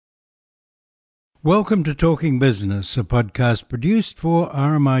Welcome to Talking Business, a podcast produced for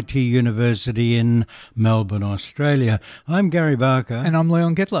RMIT University in Melbourne, Australia. I'm Gary Barker. And I'm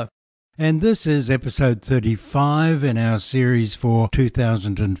Leon Gettler. And this is episode 35 in our series for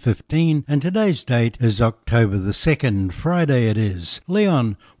 2015. And today's date is October the 2nd, Friday it is.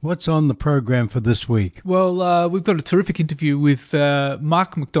 Leon, what's on the program for this week? Well, we've got a terrific interview with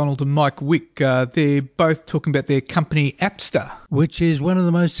Mark McDonald and Mike Wick. They're both talking about their company Appster, which is one of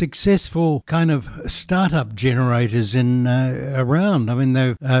the most successful kind of startup generators in around. I mean,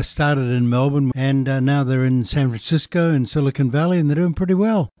 they've started in Melbourne and now they're in San Francisco and Silicon Valley, and they're doing pretty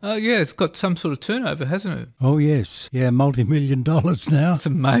well. Yeah, it's got some sort of turnover, hasn't it? Oh, yes. Yeah, multi-million dollars now. It's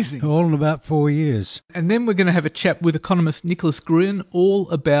amazing. All in about 4 years. And then we're going to have a chat with economist Nicholas Gruen all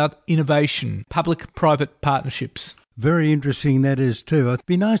about innovation, public-private partnerships. Very interesting that is too. It'd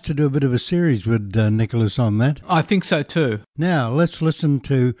be nice to do a bit of a series with Nicholas on that. I think so too. Now, let's listen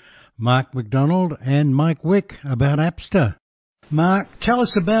to Mark McDonald and Mike Wick about Appster. Mark, tell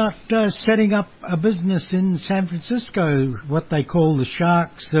us about setting up a business in San Francisco, what they call the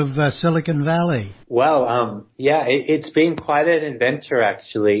sharks of Silicon Valley. Well, it's been quite an adventure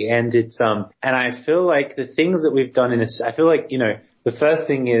actually, and and I feel like the things that we've done I feel like, the first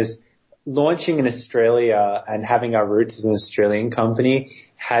thing is launching in Australia and having our roots as an Australian company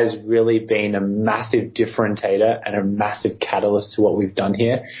has really been a massive differentiator and a massive catalyst to what we've done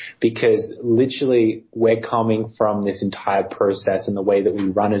here, because literally we're coming from this entire process and the way that we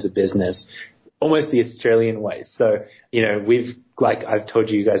run as a business, almost the Australian way. So, like I've told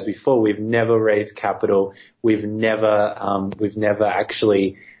you guys before, we've never raised capital. We've never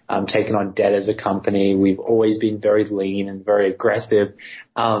actually taken on debt as a company. We've always been very lean and very aggressive.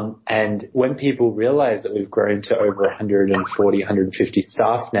 And when people realize that we've grown to over 140, 150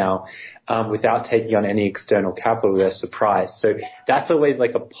 staff now, without taking on any external capital, they're surprised. So that's always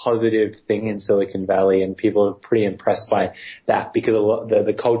like a positive thing in Silicon Valley, and people are pretty impressed by that, because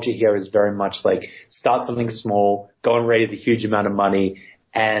the culture here is very much like start something small, go and raise a huge amount of money,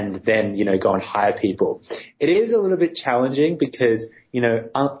 and then, go and hire people. It is a little bit challenging because,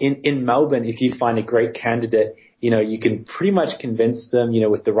 in Melbourne, if you find a great candidate, you can pretty much convince them,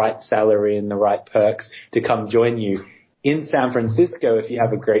 with the right salary and the right perks to come join you. In San Francisco, if you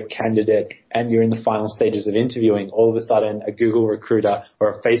have a great candidate and you're in the final stages of interviewing, all of a sudden a Google recruiter or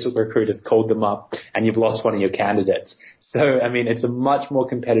a Facebook recruiter has called them up and you've lost one of your candidates. So, it's a much more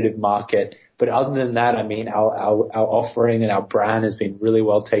competitive market. But other than that, our offering and our brand has been really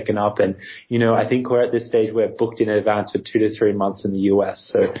well taken up. And, I think we're at this stage where we're booked in advance for 2 to 3 months in the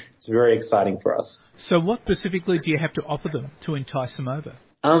US. So it's very exciting for us. So what specifically do you have to offer them to entice them over?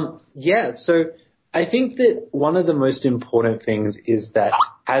 So I think that one of the most important things is that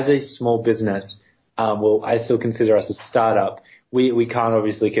as a small business, I still consider us a startup. We can't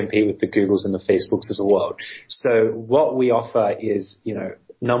obviously compete with the Googles and the Facebooks of the world. So what we offer is,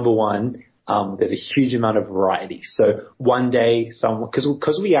 number one, there's a huge amount of variety. So one day,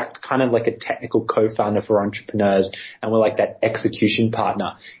 because we act kind of like a technical co-founder for entrepreneurs, and we're like that execution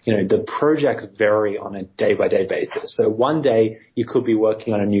partner, the projects vary on a day-by-day basis. So one day you could be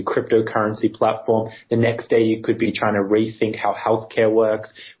working on a new cryptocurrency platform. The next day you could be trying to rethink how healthcare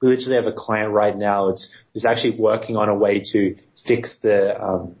works. We literally have a client right now is actually working on a way to fix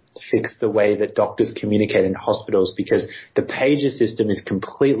the way that doctors communicate in hospitals, because the pager system is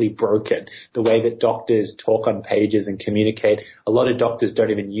completely broken. The way that doctors talk on pages and communicate, a lot of doctors don't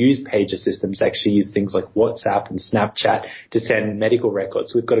even use pager systems. They actually use things like WhatsApp and Snapchat to send medical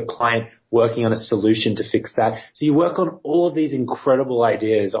records. We've got a client working on a solution to fix that. So you work on all of these incredible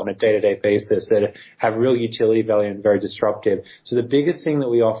ideas on a day-to-day basis that have real utility value and very disruptive. So the biggest thing that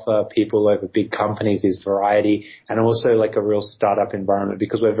we offer people over big companies is variety, and also like a real startup environment,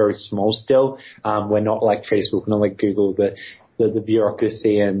 because we're very small still. We're not like Facebook, we're not like Google. The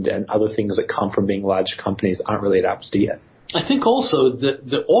bureaucracy and other things that come from being large companies aren't really at Appster yet. I think also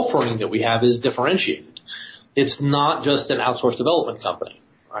the offering that we have is differentiated. It's not just an outsourced development company.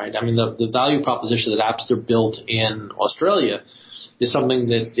 Right. The value proposition that Appster built in Australia is something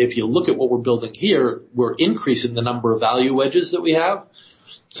that if you look at what we're building here, we're increasing the number of value wedges that we have.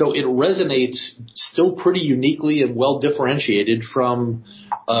 So it resonates still pretty uniquely and well differentiated from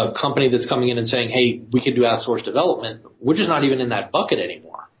a company that's coming in and saying, hey, we can do outsourced development. We're just not even in that bucket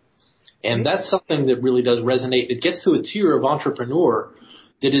anymore. And that's something that really does resonate. It gets to a tier of entrepreneur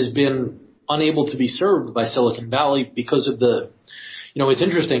that has been unable to be served by Silicon Valley because of it's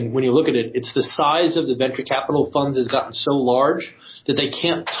interesting when you look at it, it's the size of the venture capital funds has gotten so large that they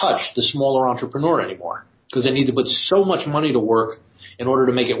can't touch the smaller entrepreneur anymore, because they need to put so much money to work in order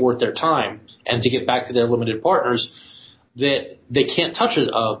to make it worth their time and to get back to their limited partners, that they can't touch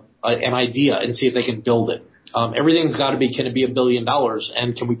an idea and see if they can build it. Everything's got to be, can it be $1 billion,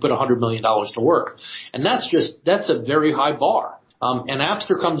 and can we put $100 million to work? And that's a very high bar. And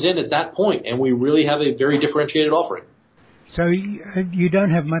Appster comes in at that point, and we really have a very differentiated offering. So you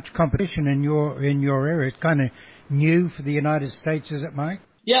don't have much competition in your area. It's kind of new for the United States, is it, Mike?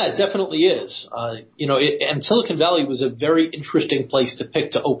 Yeah, it definitely is. And Silicon Valley was a very interesting place to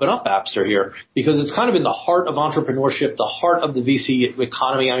pick to open up Appster here, because it's kind of in the heart of entrepreneurship, the heart of the VC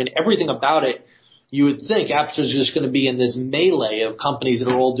economy. I mean, everything about it, you would think Appster is just going to be in this melee of companies that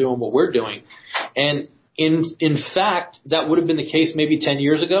are all doing what we're doing. And in fact, that would have been the case maybe 10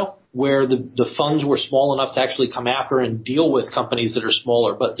 years ago, where the funds were small enough to actually come after and deal with companies that are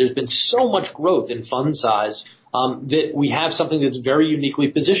smaller. But there's been so much growth in fund size that we have something that's very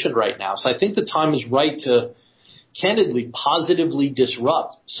uniquely positioned right now. So I think the time is right to candidly, positively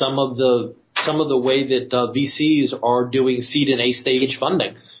disrupt some of the way that VCs are doing seed and A stage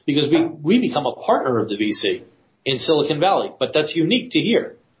funding, because we become a partner of the VC in Silicon Valley. But that's unique to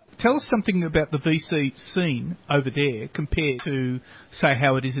here. Tell us something about the VC scene over there compared to, say,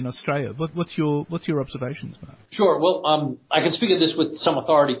 how it is in Australia. What's your observations, Mark? Sure. Well, I can speak of this with some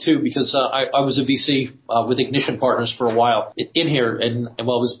authority too, because I was a VC with Ignition Partners for a while in here, and it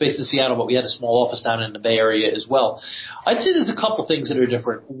was based in Seattle, but we had a small office down in the Bay Area as well. I'd say there's a couple things that are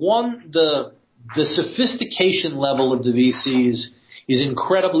different. One, the sophistication level of the VCs is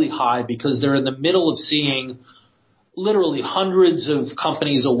incredibly high, because they're in the middle of seeing literally hundreds of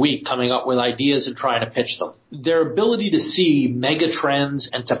companies a week coming up with ideas and trying to pitch them. Their ability to see mega trends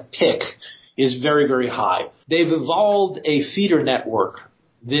and to pick is very, very high. They've evolved a feeder network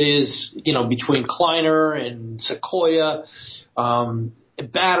that is, between Kleiner and Sequoia,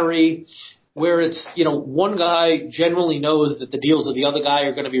 Battery, where it's, one guy generally knows that the deals of the other guy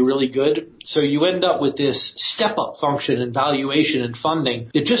are going to be really good. So you end up with this step-up function in valuation and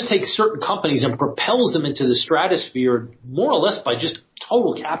funding that just takes certain companies and propels them into the stratosphere, more or less by just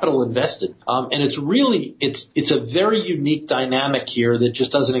total capital invested. And it's really, it's a very unique dynamic here that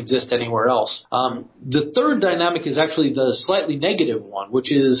just doesn't exist anywhere else. The third dynamic is actually the slightly negative one, which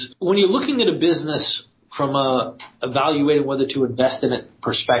is when you're looking at a business from evaluating whether to invest in it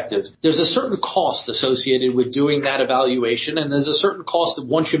perspective, there's a certain cost associated with doing that evaluation, and there's a certain cost that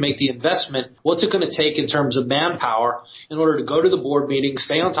once you make the investment, what's it going to take in terms of manpower in order to go to the board meeting,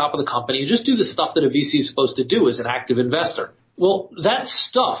 stay on top of the company, and just do the stuff that a VC is supposed to do as an active investor. Well, that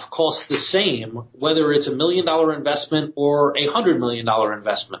stuff costs the same whether it's $1 million investment or a $100 million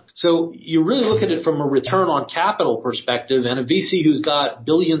investment. So you really look at it from a return on capital perspective, and a VC who's got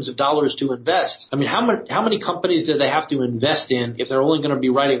billions of dollars to invest. I mean, how many companies do they have to invest in if they're only going to be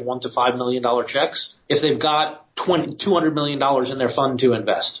writing $1 to $5 million checks? If they've got $200 million in their fund to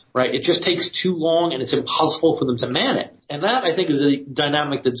invest, right? It just takes too long, and it's impossible for them to man it. And that, I think, is a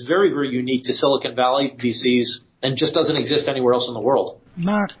dynamic that's very, very unique to Silicon Valley VCs and just doesn't exist anywhere else in the world.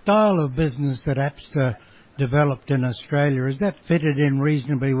 Mark, style of business that Appster developed in Australia, is that fitted in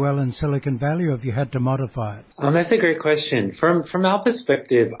reasonably well in Silicon Valley, or have you had to modify it? That's a great question. From our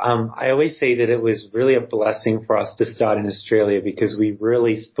perspective, I always say that it was really a blessing for us to start in Australia, because we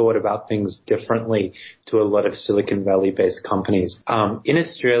really thought about things differently to a lot of Silicon Valley-based companies. In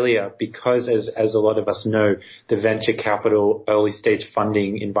Australia, because as a lot of us know, the venture capital early stage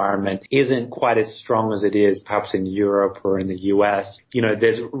funding environment isn't quite as strong as it is perhaps in Europe or in the US.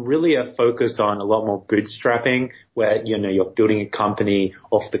 There's really a focus on a lot more bootstrapping, where, you're building a company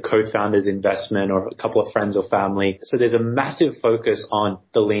off the co-founder's investment or a couple of friends or family. So there's a massive focus on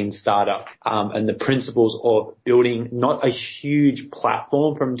the lean startup, and the principles of building not a huge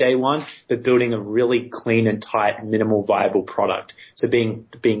platform from day one, but building a really clean and tight, minimal viable product. So being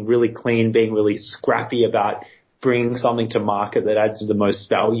really clean, being really scrappy about bringing something to market that adds the most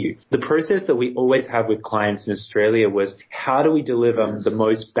value. The process that we always have with clients in Australia was, how do we deliver the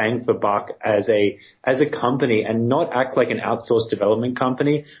most bang for buck as a company, and not act like an outsourced development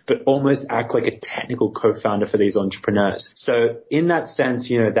company, but almost act like a technical co-founder for these entrepreneurs. So in that sense,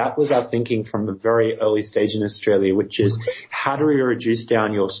 that was our thinking from a very early stage in Australia, which is, how do we reduce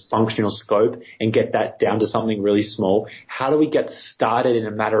down your functional scope and get that down to something really small? How do we get started in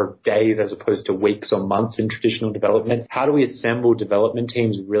a matter of days as opposed to weeks or months in traditional development? How do we assemble development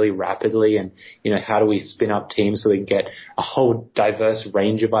teams really rapidly? And, how do we spin up teams so we can get a whole diverse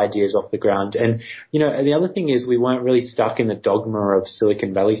range of ideas off the ground? And, the other thing is, we weren't really stuck in the dogma of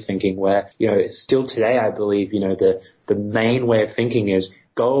Silicon Valley thinking, where, still today, I believe, the main way of thinking is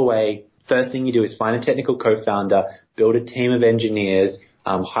go away. First thing you do is find a technical co-founder, build a team of engineers,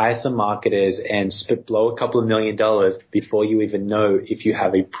 hire some marketers, and blow a couple of $1 million before you even know if you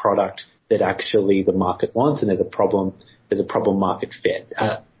have a product that actually the market wants, and there's a problem market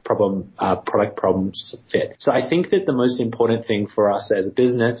product problems fit. So I think that the most important thing for us as a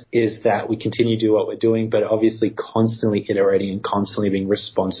business is that we continue to do what we're doing, but obviously constantly iterating and constantly being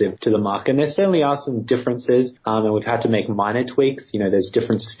responsive to the market. And there certainly are some differences, and we've had to make minor tweaks. There's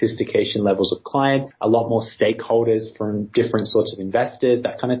different sophistication levels of clients, a lot more stakeholders from different sorts of investors,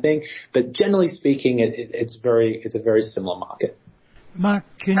 that kind of thing. But generally speaking, it's a very similar market. Mark,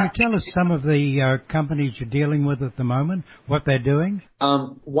 can you tell us some of the companies you're dealing with at the moment, what they're doing?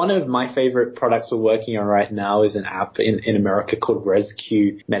 One of my favorite products we're working on right now is an app in America called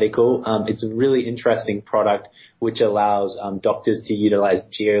ResQ Medical. It's a really interesting product which allows doctors to utilize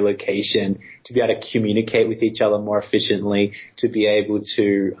geolocation to be able to communicate with each other more efficiently, to be able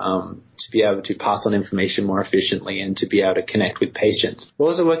to pass on information more efficiently, and to be able to connect with patients. We're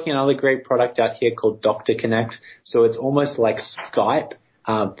also working on another great product out here called Doctor Connect. So it's almost like Skype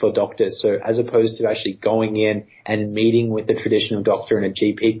for doctors. So as opposed to actually going in and meeting with a traditional doctor in a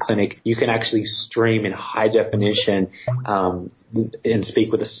GP clinic, you can actually stream in high definition and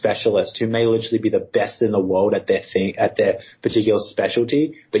speak with a specialist who may literally be the best in the world at their particular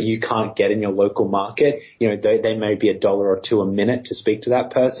specialty, but you can't get in your local market. They may be $1 or $2 a minute to speak to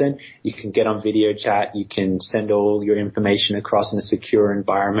that person. You can get on video chat. You can send all your information across in a secure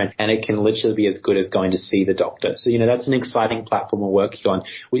environment, and it can literally be as good as going to see the doctor. So, that's an exciting platform we're working on.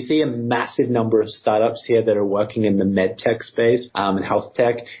 We see a massive number of startups here that are working in the med tech space and health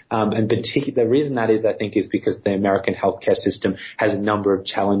tech. And the reason that is, I think, is because the American healthcare system has a number of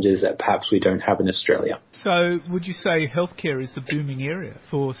challenges that perhaps we don't have in Australia. So would you say healthcare is the booming area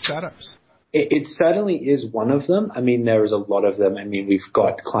for startups? It certainly is one of them. I mean, there is a lot of them. I mean, we've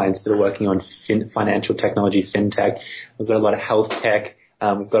got clients that are working on financial technology, fintech. We've got a lot of health tech.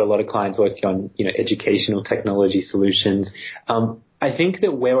 We've got a lot of clients working on, educational technology solutions. I think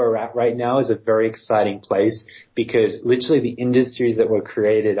that where we're at right now is a very exciting place because literally the industries that were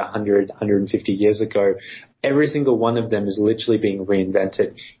created 100, 150 years ago, every single one of them is literally being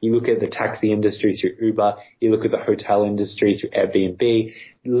reinvented. You look at the taxi industry through Uber, you look at the hotel industry through Airbnb,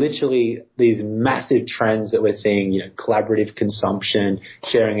 literally these massive trends that we're seeing, collaborative consumption,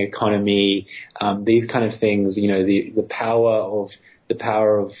 sharing economy, these kind of things, the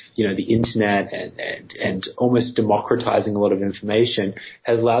power of the internet and almost democratizing a lot of information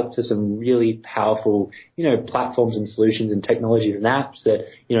has allowed for some really powerful, platforms and solutions and technologies and apps that,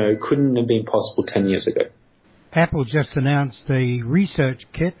 couldn't have been possible 10 years ago. Apple just announced a research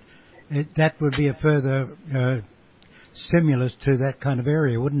kit. That would be a further stimulus to that kind of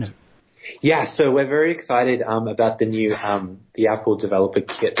area, wouldn't it? Yeah, so we're very excited about the new the Apple developer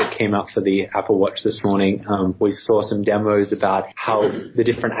kit that came out for the Apple Watch this morning. We saw some demos about how the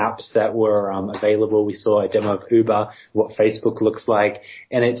different apps that were available. We saw a demo of Uber, what Facebook looks like,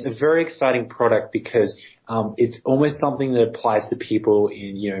 and it's a very exciting product because it's almost something that applies to people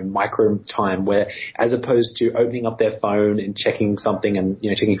in micro time, where as opposed to opening up their phone and checking something and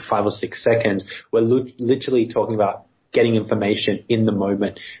taking 5 or 6 seconds, we're literally talking about getting information in the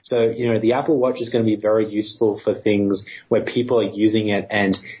moment. So, the Apple Watch is going to be very useful for things where people are using it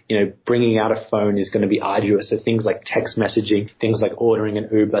and, bringing out a phone is going to be arduous. So things like text messaging, things like ordering an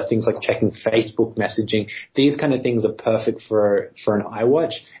Uber, things like checking Facebook messaging, these kind of things are perfect for an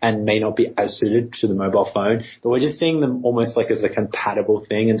iWatch and may not be as suited to the mobile phone, but we're just seeing them almost like as a compatible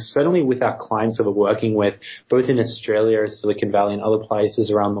thing. And certainly with our clients that we're working with, both in Australia, Silicon Valley and other places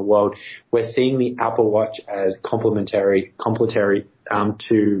around the world, we're seeing the Apple Watch as complementary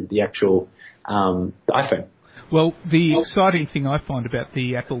to the actual the iPhone. Well, the exciting thing I find about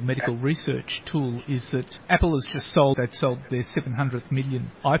the Apple Medical Research tool is that Apple has just sold their 700th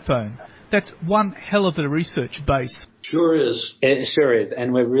million iPhone. That's one hell of a research base. Sure is. It sure is.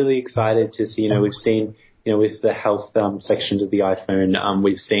 And we're really excited to see, we've seen, with the health sections of the iPhone,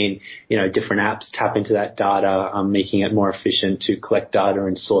 we've seen, different apps tap into that data, making it more efficient to collect data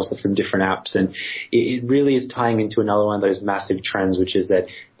and source it from different apps. And it really is tying into another one of those massive trends, which is that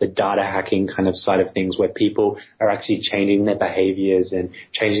the data hacking kind of side of things, where people are actually changing their behaviors and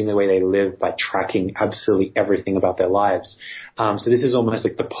changing the way they live by tracking absolutely everything about their lives. So this is almost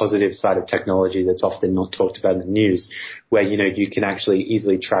like the positive side of technology that's often not talked about in the news, where, you can actually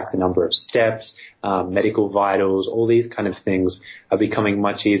easily track the number of steps, medical vitals, all these kind of things are becoming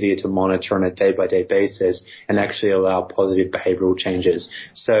much easier to monitor on a day-by-day basis and actually allow positive behavioral changes.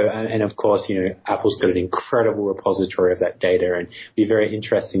 So, and of course, Apple's got an incredible repository of that data, and it'll be very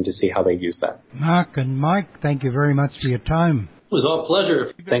interesting to see how they use that. Mark and Mike, thank you very much for your time. It was our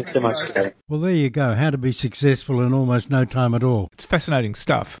pleasure. Thanks so much, Gary. Well, there you go. How to be successful in almost no time at all. It's fascinating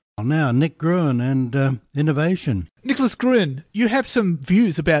stuff. Now, Nick Gruen and innovation. Nicholas Gruen, you have some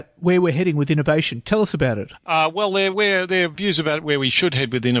views about where we're heading with innovation. Tell us about it. Well, they're views about where we should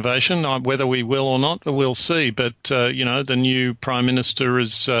head with innovation. Whether we will or not, we'll see. But, the new Prime Minister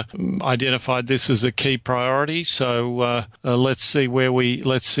has identified this as a key priority. So let's see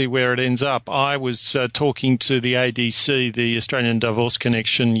where it ends up. I was talking to the ADC, the Australian Divorce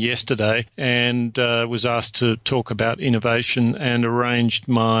Connection, yesterday, and was asked to talk about innovation and arranged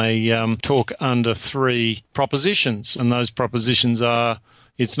my talk under 3 propositions. And those propositions are,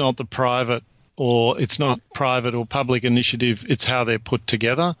 it's not private or public initiative, it's how they're put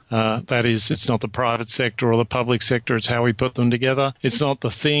together. That is, it's not the private sector or the public sector, it's how we put them together. It's not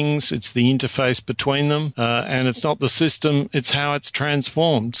the things, it's the interface between them. And it's not the system, it's how it's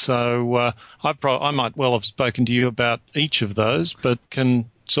transformed. So I might well have spoken to you about each of those, but can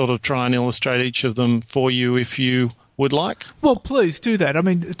sort of try and illustrate each of them for you if you would like. Well, please do that. I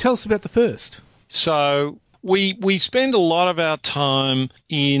mean, tell us about the first. So we spend a lot of our time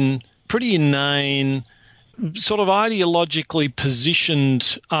in pretty inane, sort of ideologically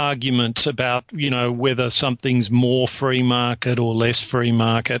positioned argument about, whether something's more free market or less free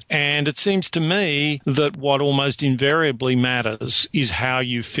market. And it seems to me that what almost invariably matters is how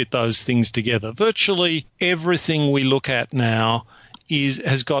you fit those things together. Virtually everything we look at now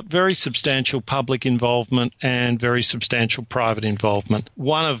has got very substantial public involvement and very substantial private involvement.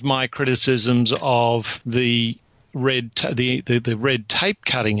 One of my criticisms of the red tape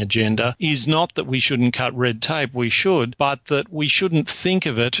cutting agenda is not that we shouldn't cut red tape, we should, but that we shouldn't think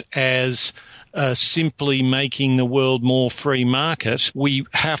of it as simply making the world more free market. We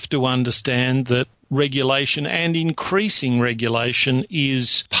have to understand that regulation and increasing regulation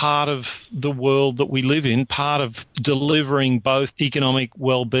is part of the world that we live in, part of delivering both economic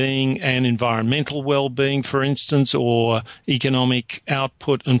well-being and environmental well-being, for instance, or economic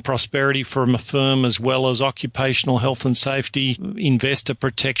output and prosperity from a firm, as well as occupational health and safety, investor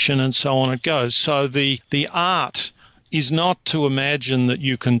protection, and so on it goes. So the art is not to imagine that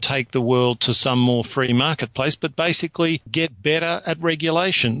you can take the world to some more free marketplace, but basically get better at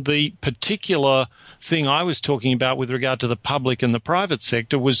regulation. The particular thing I was talking about with regard to the public and the private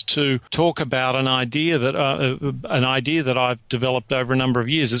sector was to talk about an idea that I've developed over a number of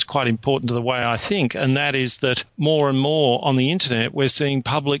years. It's quite important to the way I think, and that is that more and more on the internet we're seeing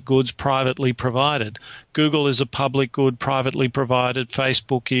public goods privately provided. Google is a public good, privately provided.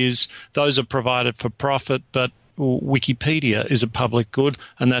 Facebook is. Those are provided for profit, but Wikipedia is a public good,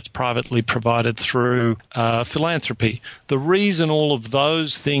 and that's privately provided through philanthropy. The reason all of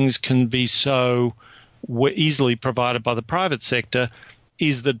those things can be so easily provided by the private sector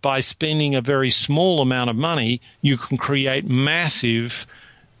is that by spending a very small amount of money, you can create massive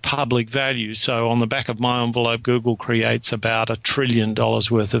public value. So on the back of my envelope, Google creates about $1 trillion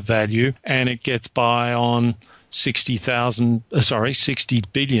worth of value, and it gets by on $60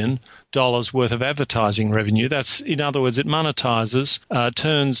 billion worth of advertising revenue. That's, in other words, it monetizes,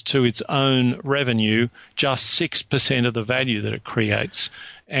 turns to its own revenue just 6% of the value that it creates.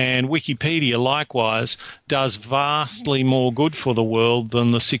 And Wikipedia, likewise, does vastly more good for the world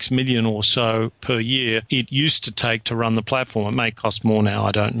than the $6 million or so per year it used to take to run the platform. It may cost more now,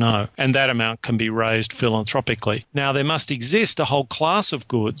 I don't know. And that amount can be raised philanthropically. Now, there must exist a whole class of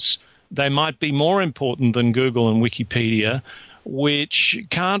goods. They might be more important than Google and Wikipedia, which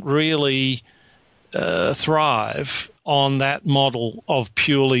can't really thrive on that model of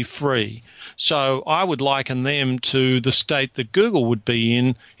purely free. So I would liken them to the state that Google would be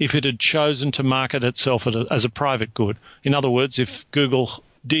in if it had chosen to market itself as a private good. In other words, if Google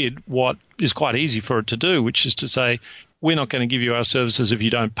did what is quite easy for it to do, which is to say, we're not going to give you our services if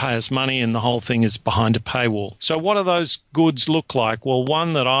you don't pay us money, and the whole thing is behind a paywall. So what do those goods look like? Well,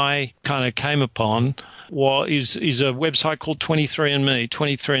 one that I kind of came upon is a website called 23andMe.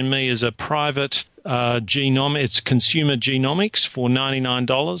 23andMe is a private genome. It's consumer genomics for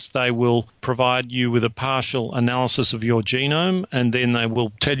 $99. They will provide you with a partial analysis of your genome, and then they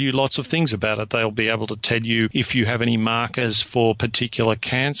will tell you lots of things about it. They'll be able to tell you if you have any markers for particular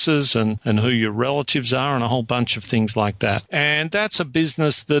cancers and who your relatives are and a whole bunch of things like that. And that's a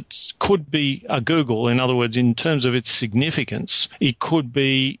business that could be a Google. In other words, in terms of its significance, it could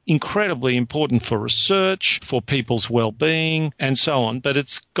be incredibly important for research, for people's well-being, and so on. But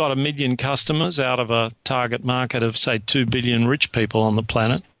it's got 1 million customers out of a target market of, say, 2 billion rich people on the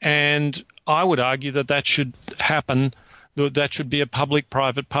planet. And I would argue that should happen, that should be a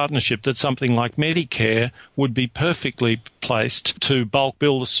public-private partnership, that something like Medicare would be perfectly placed to bulk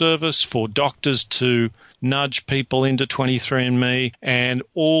bill the service, for doctors to nudge people into 23andMe, and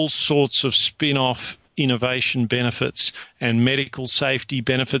all sorts of spin-off innovation benefits and medical safety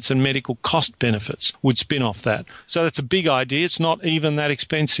benefits and medical cost benefits would spin off that. So that's a big idea. It's not even that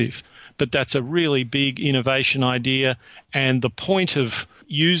expensive, but that's a really big innovation idea. And the point of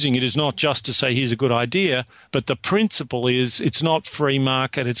using it is not just to say, here's a good idea, but the principle is it's not free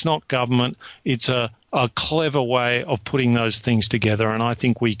market, it's not government, it's a clever way of putting those things together. And I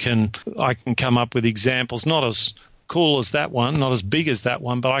think I can come up with examples, not as cool as that one, not as big as that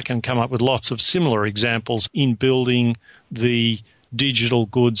one, but I can come up with lots of similar examples in building the digital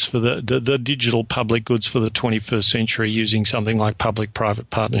goods for the digital public goods for the 21st century using something like public-private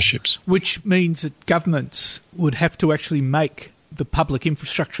partnerships. Which means that governments would have to actually make the public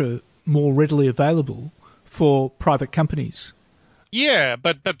infrastructure more readily available for private companies. Yeah,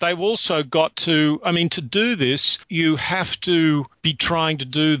 but they've also got to do this, you have to be trying to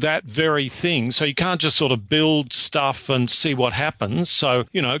do that very thing. So you can't just sort of build stuff and see what happens. So,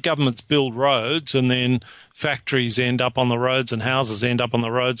 governments build roads and then factories end up on the roads and houses end up on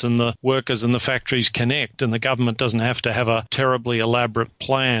the roads and the workers and the factories connect, and the government doesn't have to have a terribly elaborate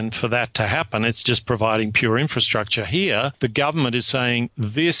plan for that to happen. It's just providing pure infrastructure. Here, the government is saying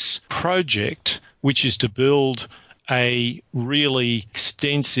this project, which is to build a really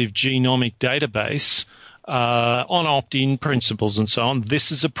extensive genomic database on opt-in principles and so on.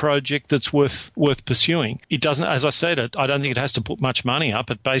 This is a project that's worth pursuing. It doesn't, as I said, I don't think it has to put much money up.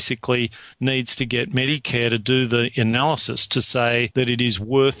 It basically needs to get Medicare to do the analysis to say that it is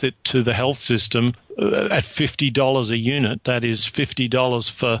worth it to the health system at $50 a unit. That is $50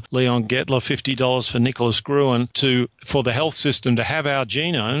 for Leon Gettler, $50 for Nicholas Gruen, for the health system to have our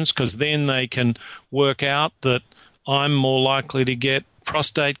genomes, because then they can work out that I'm more likely to get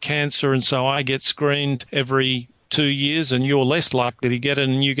prostate cancer, and so I get screened every 2 years, and you're less likely to get it,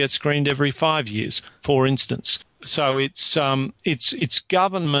 and you get screened every 5 years, for instance. So it's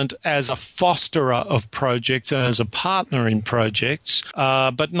government as a fosterer of projects and as a partner in projects,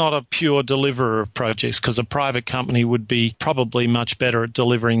 but not a pure deliverer of projects, because a private company would be probably much better at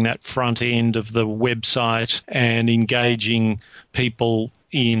delivering that front end of the website and engaging people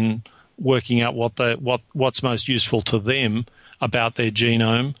in working out what's most useful to them about their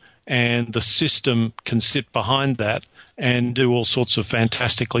genome, and the system can sit behind that and do all sorts of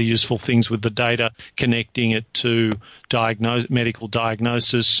fantastically useful things with the data, connecting it to medical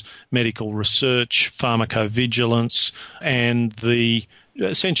diagnosis, medical research, pharmacovigilance, and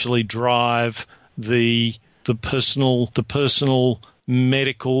essentially drive the personal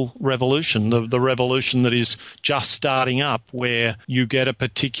medical revolution, the revolution that is just starting up, where you get a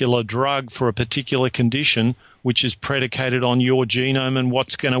particular drug for a particular condition which is predicated on your genome and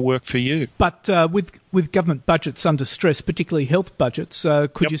what's going to work for you. But with government budgets under stress, particularly health budgets,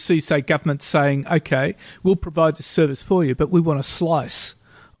 could you see, government saying, okay, we'll provide this service for you, but we want a slice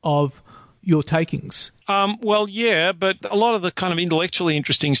of your takings? Well, yeah, but a lot of the kind of intellectually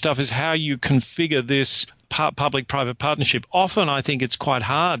interesting stuff is how you configure this public-private partnership. Often I think it's quite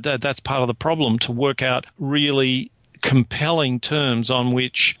hard, that's part of the problem, to work out really compelling terms on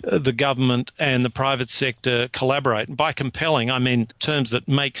which the government and the private sector collaborate. And by compelling, I mean terms that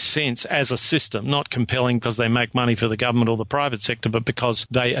make sense as a system, not compelling because they make money for the government or the private sector, but because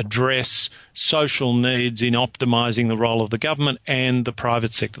they address social needs in optimizing the role of the government and the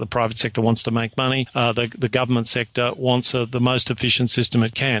private sector. The private sector wants to make money. The government sector wants the most efficient system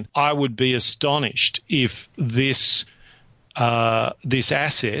it can. I would be astonished if this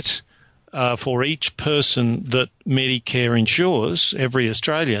asset, for each person that Medicare insures, every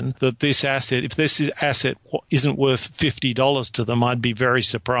Australian, that this asset, if this asset isn't worth $50 to them, I'd be very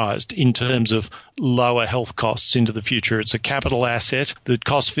surprised in terms of lower health costs into the future. It's a capital asset that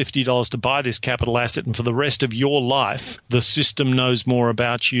costs $50 to buy this capital asset, and for the rest of your life, the system knows more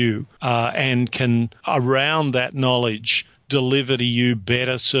about you and can, around that knowledge, deliver to you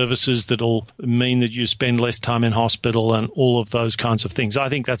better services that'll mean that you spend less time in hospital and all of those kinds of things. I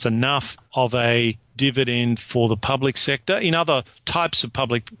think that's enough of a dividend for the public sector. In other types of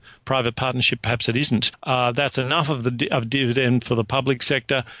public-private partnership, perhaps it isn't. That's enough of dividend for the public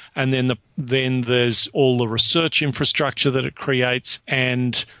sector, and then there's all the research infrastructure that it creates,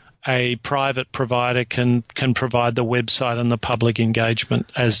 and a private provider can provide the website and the public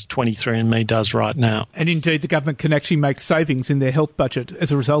engagement, as 23andMe does right now. And indeed, the government can actually make savings in their health budget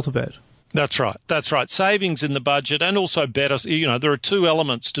as a result of it. That's right. Savings in the budget, and also better. There are two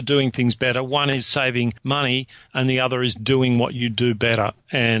elements to doing things better. One is saving money, and the other is doing what you do better.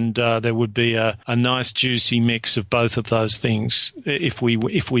 And there would be a nice, juicy mix of both of those things if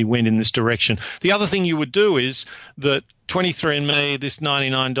we went in this direction. The other thing you would do is that 23andMe, this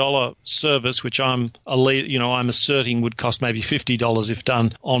 $99 service, which I'm asserting would cost maybe $50 if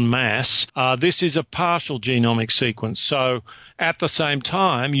done en masse. This is a partial genomic sequence. So at the same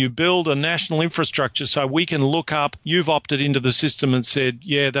time, you build a national infrastructure so we can look up. You've opted into the system and said,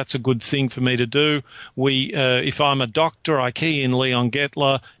 yeah, that's a good thing for me to do. If I'm a doctor, I key in Leon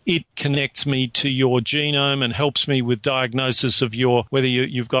Gettler. It connects me to your genome and helps me with diagnosis of whether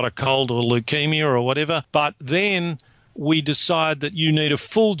you've got a cold or leukemia or whatever. But then we decide that you need a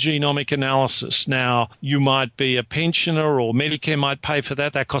full genomic analysis. Now, you might be a pensioner or Medicare might pay for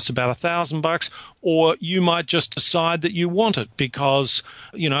that. That costs about $1,000. Or you might just decide that you want it because,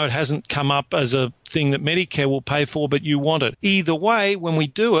 it hasn't come up as a thing that Medicare will pay for, but you want it. Either way, when we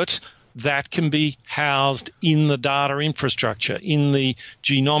do it, that can be housed in the data infrastructure, in the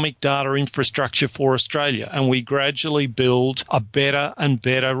genomic data infrastructure for Australia. And we gradually build a better and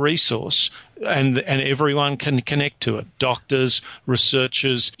better resource. And everyone can connect to it. Doctors,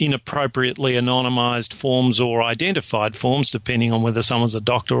 researchers, inappropriately anonymised forms or identified forms, depending on whether someone's a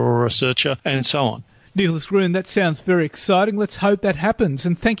doctor or a researcher, and so on. Nicholas Gruen, that sounds very exciting. Let's hope that happens.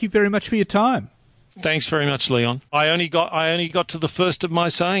 And thank you very much for your time. Thanks very much, Leon. I only got to the first of my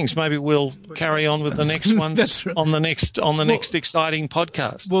sayings. Maybe we'll carry on with the next ones right. on the next exciting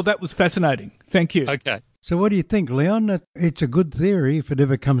podcast. Well, that was fascinating. Thank you. Okay. So what do you think, Leon? It's a good theory if it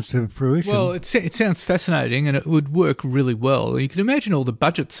ever comes to fruition. Well, it sounds fascinating and it would work really well. You can imagine all the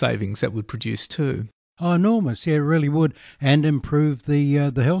budget savings that would produce too. Oh, enormous. Yeah, it really would. And improve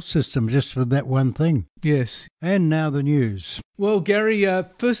the health system just for that one thing. Yes. And now the news. Well, Gary,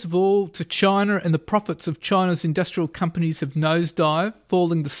 first of all, to China, and the profits of China's industrial companies have nosedived,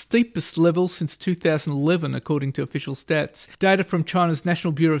 falling the steepest level since 2011, according to official stats. Data from China's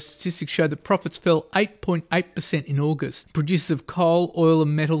National Bureau of Statistics showed that profits fell 8.8% in August. Producers of coal, oil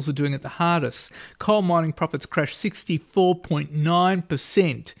and metals are doing it the hardest. Coal mining profits crashed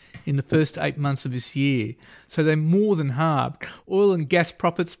 64.9% in the first 8 months of this year. So they more than halved. Oil and gas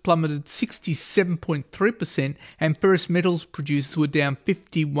profits plummeted 67.3%, and ferrous metals producers were down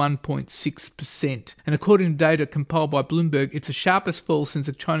 51.6%. And according to data compiled by Bloomberg, it's the sharpest fall since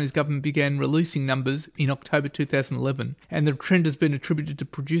the Chinese government began releasing numbers in October 2011. And the trend has been attributed to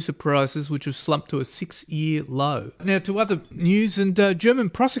producer prices, which have slumped to a 6-year low. Now to other news, and German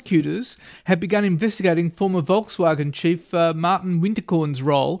prosecutors have begun investigating former Volkswagen chief Martin Winterkorn's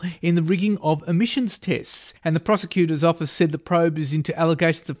role in the rigging of emissions tests. And the prosecutor's office said the probe is into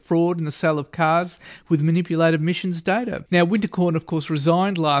allegations of fraud in the sale of cars with manipulated emissions data. Now, Winterkorn, of course,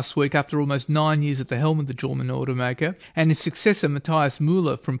 resigned last week after almost 9 years at the helm of the German automaker, and his successor, Matthias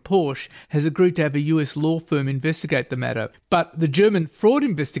Müller from Porsche, has agreed to have a US law firm investigate the matter. But the German fraud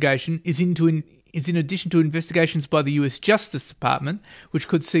investigation is in addition to investigations by the US Justice Department, which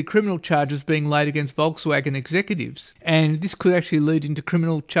could see criminal charges being laid against Volkswagen executives. And this could actually lead into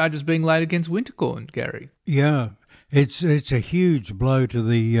criminal charges being laid against Winterkorn, Gary. Yeah, it's a huge blow to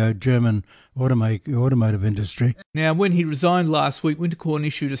the German automotive industry. Now, when he resigned last week, Winterkorn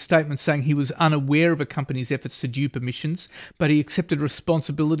issued a statement saying he was unaware of a company's efforts to dupe emissions, but he accepted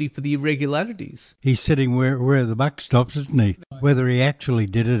responsibility for the irregularities. He's sitting where the buck stops, isn't he? Whether he actually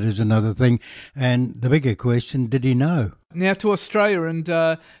did it is another thing. And the bigger question, did he know? Now to Australia, and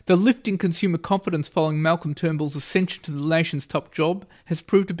the lift in consumer confidence following Malcolm Turnbull's ascension to the nation's top job has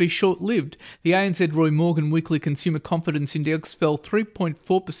proved to be short-lived. The ANZ Roy Morgan Weekly Consumer Confidence Index fell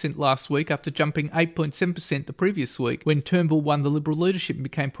 3.4% last week after jumping 8.7% the previous week when Turnbull won the Liberal leadership and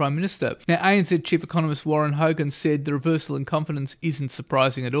became Prime Minister. Now ANZ Chief Economist Warren Hogan said the reversal in confidence isn't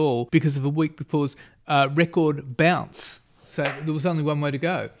surprising at all because of a week before's record bounce. So there was only one way to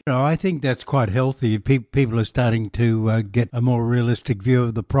go. No, I think that's quite healthy. People are starting to get a more realistic view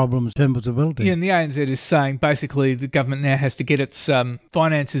of the problems Turnbull's ability. Yeah, and the ANZ is saying basically the government now has to get its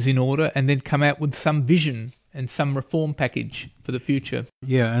finances in order and then come out with some vision and some reform package for the future.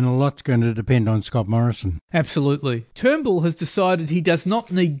 Yeah, and a lot's going to depend on Scott Morrison. Absolutely. Turnbull has decided he does not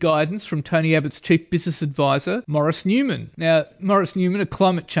need guidance from Tony Abbott's chief business advisor, Maurice Newman. Now, Maurice Newman, a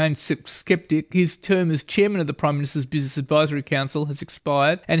climate change skeptic, his term as chairman of the Prime Minister's Business Advisory Council has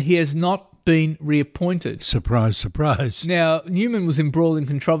expired, and he has not been reappointed. Surprise, surprise. Now, Newman was embroiled in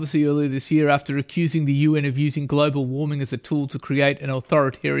controversy earlier this year after accusing the UN of using global warming as a tool to create an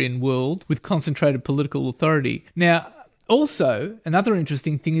authoritarian world with concentrated political authority. Now, Also, another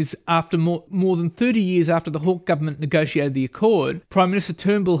interesting thing is after more than 30 years after the Hawke government negotiated the accord, Prime Minister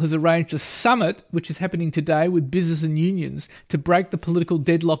Turnbull has arranged a summit, which is happening today, with business and unions to break the political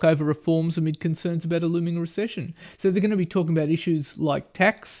deadlock over reforms amid concerns about a looming recession. So they're going to be talking about issues like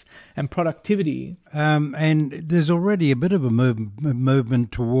tax and productivity. And there's already a bit of a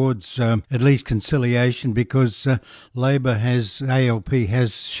movement towards at least conciliation, because ALP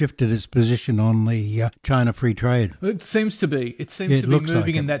has shifted its position on the China free trade. It seems to be. It seems to be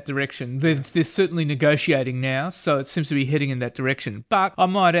moving in that direction. They're certainly negotiating now, so it seems to be heading in that direction. But I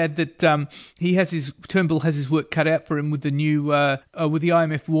might add that Turnbull has his work cut out for him with the new with the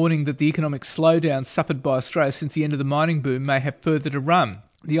IMF warning that the economic slowdown suffered by Australia since the end of the mining boom may have further to run.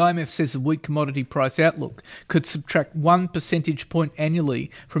 The IMF says the weak commodity price outlook could subtract 1 percentage point annually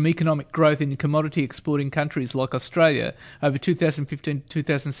from economic growth in commodity exporting countries like Australia over 2015 to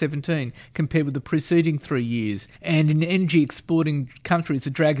 2017 compared with the preceding 3 years. And in energy exporting countries, the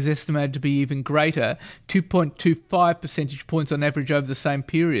drag is estimated to be even greater, 2.25 percentage points on average over the same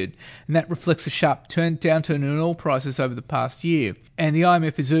period. And that reflects a sharp downturn in oil prices over the past year. And the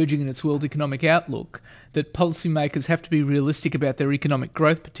IMF is urging in its World Economic Outlook that policymakers have to be realistic about their economic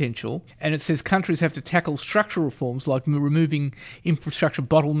growth potential, and it says countries have to tackle structural reforms like removing infrastructure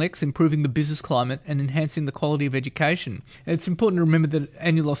bottlenecks, improving the business climate, and enhancing the quality of education. And it's important to remember that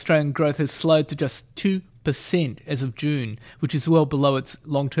annual Australian growth has slowed to just 2% as of June, which is well below its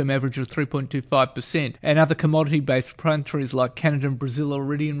long-term average of 3.25%, and other commodity-based countries like Canada and Brazil are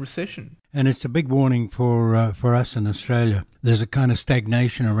already in recession. And it's a big warning for us in Australia. There's a kind of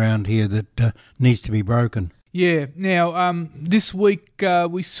stagnation around here that needs to be broken. Yeah. Now, this week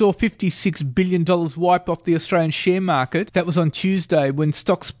we saw $56 billion wipe off the Australian share market. That was on Tuesday when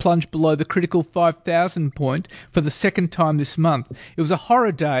stocks plunged below the critical 5,000 point for the second time this month. It was a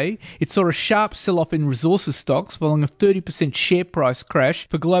horror day. It saw a sharp sell-off in resources stocks following a 30% share price crash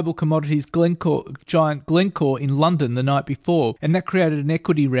for global commodities giant Glencore in London the night before. And that created an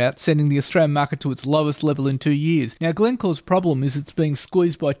equity rout, sending the Australian market to its lowest level in 2 years. Now, Glencore's problem is it's being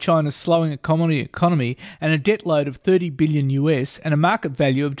squeezed by China's slowing economy and a debt load of 30 billion US and a market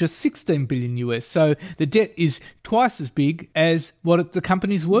value of just 16 billion US. So the debt is twice as big as what the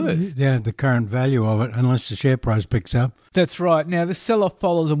company's worth. Yeah, the current value of it, unless the share price picks up. That's right. Now, the sell-off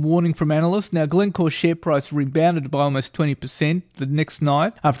follows a warning from analysts. Now, Glencore's share price rebounded by almost 20% the next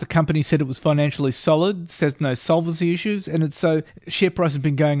night after the company said it was financially solid, says no solvency issues, and so share price has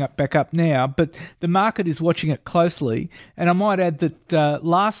been going back up now. But the market is watching it closely. And I might add that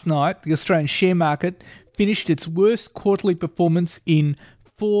last night, the Australian share market finished its worst quarterly performance in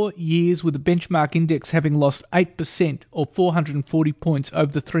 4 years, with the benchmark index having lost 8% or 440 points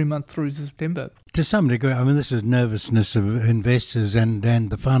over the 3 months through September. To some degree, I mean, this is nervousness of investors and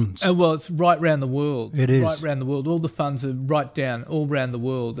the funds. Well, it's right around the world. It is. Right around the world. All the funds are right down all around the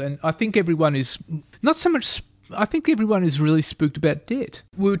world. And I think everyone is not so much... I think everyone is really spooked about debt.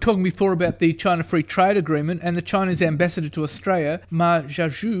 We were talking before about the China Free Trade Agreement, and the Chinese ambassador to Australia, Ma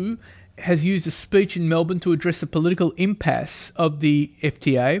Jiazhu, has used a speech in Melbourne to address the political impasse of the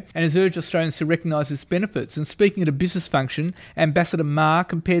FTA and has urged Australians to recognise its benefits. And speaking at a business function, Ambassador Ma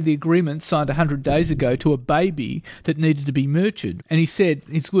compared the agreement signed 100 days ago to a baby that needed to be nurtured. And he said,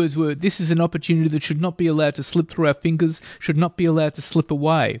 his words were, "This is an opportunity that should not be allowed to slip through our fingers, should not be allowed to slip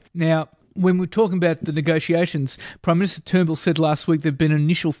away." Now, when we're talking about the negotiations, Prime Minister Turnbull said last week there'd been an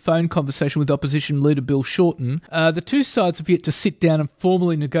initial phone conversation with opposition leader Bill Shorten. The two sides have yet to sit down and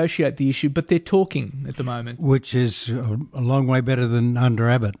formally negotiate the issue, but they're talking at the moment. Which is a long way better than under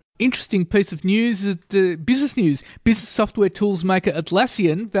Abbott. Interesting piece of news is the business news. Business software tools maker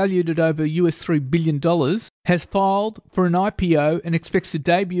Atlassian, valued at over US $3 billion, has filed for an IPO and expects to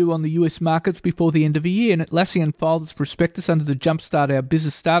debut on the US markets before the end of the year. And Atlassian filed its prospectus under the Jumpstart Our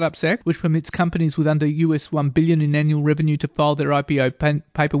Business Startups Act, which permits companies with under US $1 billion in annual revenue to file their IPO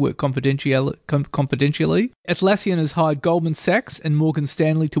paperwork confidentially. Atlassian has hired Goldman Sachs and Morgan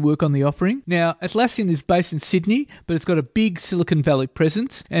Stanley to work on the offering. Now, Atlassian is based in Sydney, but it's got a big Silicon Valley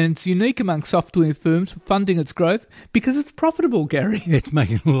presence, and it's unique among software firms for funding its growth because it's profitable, Gary. It's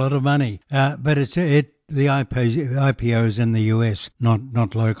making a lot of money, but the IPO's in the US,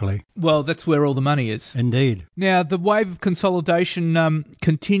 not locally. Well, that's where all the money is. Indeed. Now, the wave of consolidation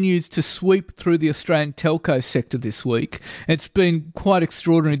continues to sweep through the Australian telco sector this week. It's been quite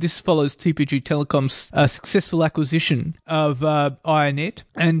extraordinary. This follows TPG Telecom's successful acquisition of iiNet,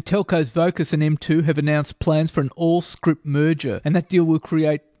 and telcos Vocus and M2 have announced plans for an all-scrip merger, and that deal will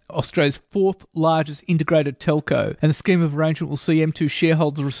create Australia's fourth largest integrated telco, and the scheme of arrangement will see M2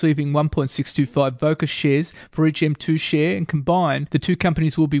 shareholders receiving 1.625 Vocus shares for each M2 share, and combined, the two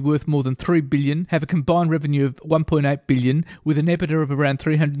companies will be worth more than $3 billion, have a combined revenue of $1.8 billion, with an EBITDA of around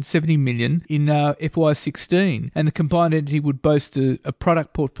 $370 million in FY16, and the combined entity would boast a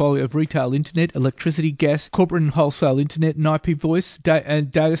product portfolio of retail internet, electricity, gas, corporate and wholesale internet and IP voice,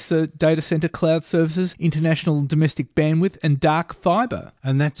 data centre cloud services, international and domestic bandwidth, and dark fibre.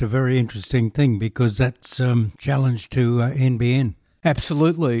 And that's a very interesting thing because that's challenge to NBN.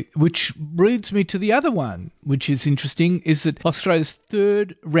 Absolutely, which leads me to the other one, which is interesting, is that Australia's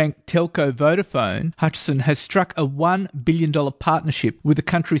third-ranked telco Vodafone, Hutchison, has struck a $1 billion partnership with the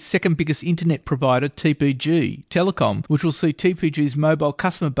country's second biggest internet provider, TPG Telecom, which will see TPG's mobile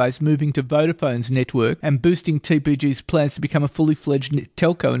customer base moving to Vodafone's network and boosting TPG's plans to become a fully fledged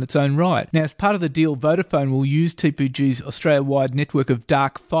telco in its own right. Now, as part of the deal, Vodafone will use TPG's Australia-wide network of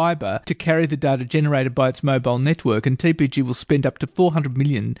dark fibre to carry the data generated by its mobile network, and TPG will spend up to $400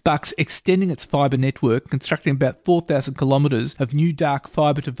 million extending its fibre network, constructing about 4,000 kilometres of new dark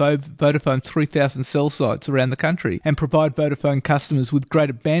fibre to Vodafone's 3,000 cell sites around the country, and provide Vodafone customers with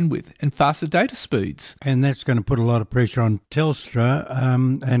greater bandwidth and faster data speeds. And that's going to put a lot of pressure on Telstra,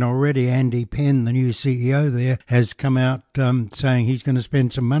 and already Andy Penn, the new CEO there, has come out saying he's going to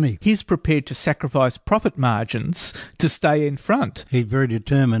spend some money. He's prepared to sacrifice profit margins to stay in front. He's very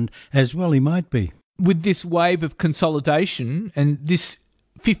determined, as well he might be. With this wave of consolidation, and this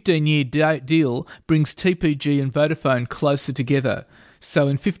 15-year deal brings TPG and Vodafone closer together. So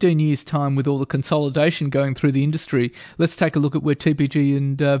in 15 years' time, with all the consolidation going through the industry, let's take a look at where TPG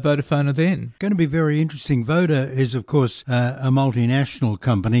and Vodafone are then. Going to be very interesting. Voda is, of course, a multinational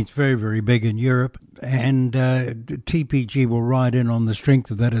company. It's very, very big in Europe. And TPG will ride in on the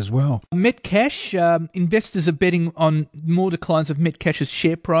strength of that as well. Metcash, investors are betting on more declines of Metcash's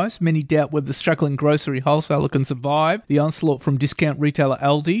share price. Many doubt whether the struggling grocery wholesaler can survive the onslaught from discount retailer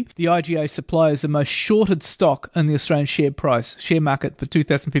Aldi. The IGA supplier is the most shorted stock in the Australian share market for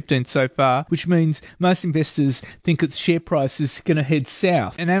 2015 so far, which means most investors think its share price is going to head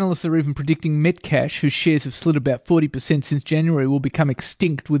south. And analysts are even predicting Metcash, whose shares have slid about 40% since January, will become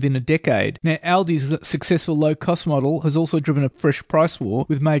extinct within a decade. Now, Aldi's successful low-cost model has also driven a fresh price war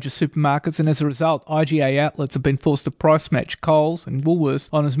with major supermarkets, and as a result, IGA outlets have been forced to price match Coles and Woolworths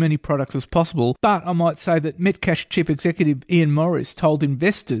on as many products as possible. But I might say that Metcash Chief Executive Ian Morris told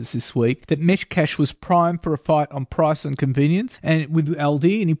investors this week that Metcash was primed for a fight on price and convenience and with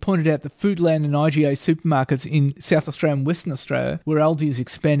Aldi, and he pointed out that Foodland and IGA supermarkets in South Australia and Western Australia, where Aldi is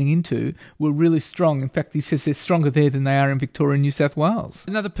expanding into, were really strong. In fact, he says they're stronger there than they are in Victoria and New South Wales.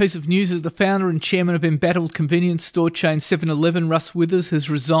 Another piece of news is the founder and chairman of embattled convenience store chain 7-Eleven, Russ Withers, has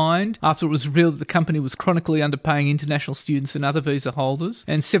resigned after it was revealed that the company was chronically underpaying international students and other visa holders.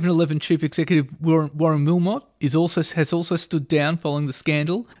 And 7-Eleven Chief Executive Warren Wilmot has also stood down following the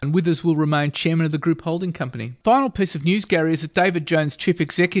scandal, and Withers will remain chairman of the group holding company. Final piece of news, Gary, is that David Jones Chief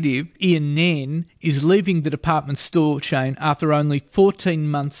Executive Ian Nairn is leaving the department store chain after only 14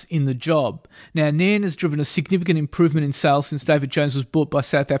 months in the job. Now, Nairn has driven a significant improvement in sales since David Jones was bought by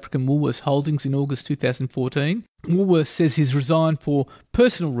South African Woolworths Holdings in August 2014. Woolworths says he's resigned for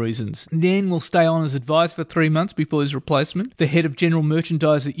personal reasons. Nairn will stay on as advisor for 3 months before his replacement. The head of general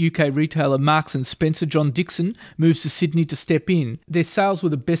merchandise at UK retailer Marks & Spencer, John Dixon, moves to Sydney to step in. Their sales were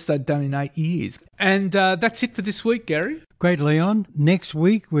the best they'd done in 8 years. And that's it for this week, Gary. Great, Leon. Next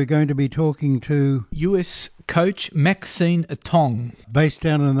week, we're going to be talking to US coach Maxine Atong, based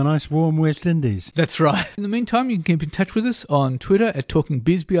down in the nice warm West Indies. That's right. In the meantime, you can keep in touch with us on Twitter at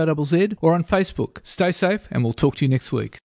TalkingBizBizz, or on Facebook. Stay safe, and we'll talk to you next week.